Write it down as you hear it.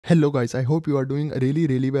Hello guys, I hope you are doing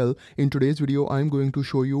really well. In today's video, I'm going to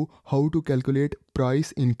show you how to calculate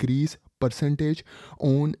price increase percentage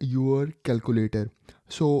on your calculator.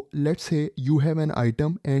 So let's say you have an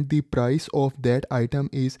item and the price of that item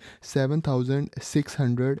is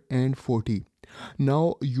 7,640.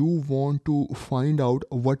 Now you want to find out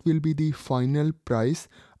what will be the final price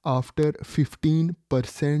after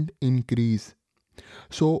 15% increase.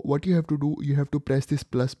 So what you have to do, you have to press this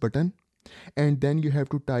plus button and then you have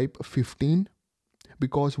to type 15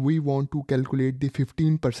 because we want to calculate the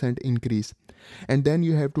 15% increase, and then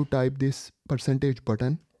you have to type this percentage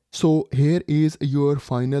button. So here is your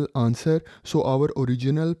final answer. So our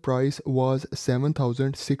original price was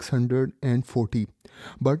 7,640,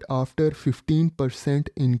 but after 15%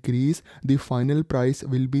 increase the final price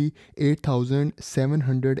will be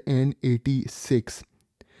 8,786.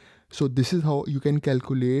 So this is how you can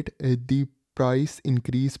calculate the price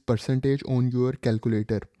increase percentage on your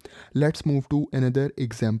calculator. Let's move to another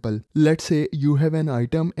example. Let's say you have an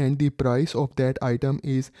item and the price of that item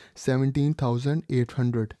is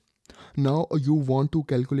 17,800. Now you want to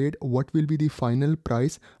calculate what will be the final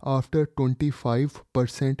price after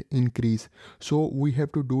 25% increase. So we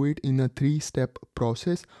have to do it in a 3-step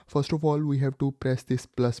process. First of all, we have to press this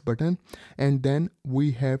plus button and then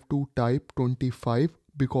we have to type 25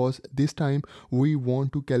 because this time we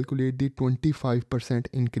want to calculate the 25%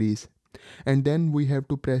 increase, and then we have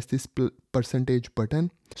to press this percentage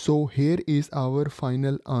button. So here is our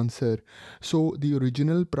final answer. So the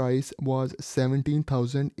original price was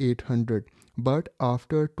 17,800, but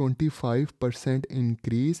after 25%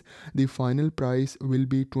 increase the final price will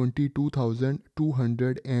be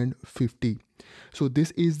 22,250. So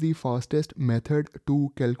this is the fastest method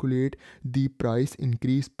to calculate the price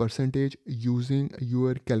increase percentage using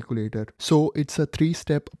your calculator. So it's a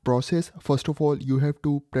 3-step process. First of all, you have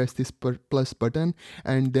to press this plus button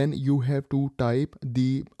and then you have to type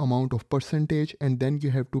the amount of percentage and then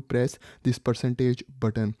you have to press this percentage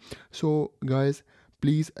button. So guys,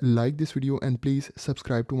 please like this video and please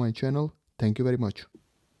subscribe to my channel. Thank you very much.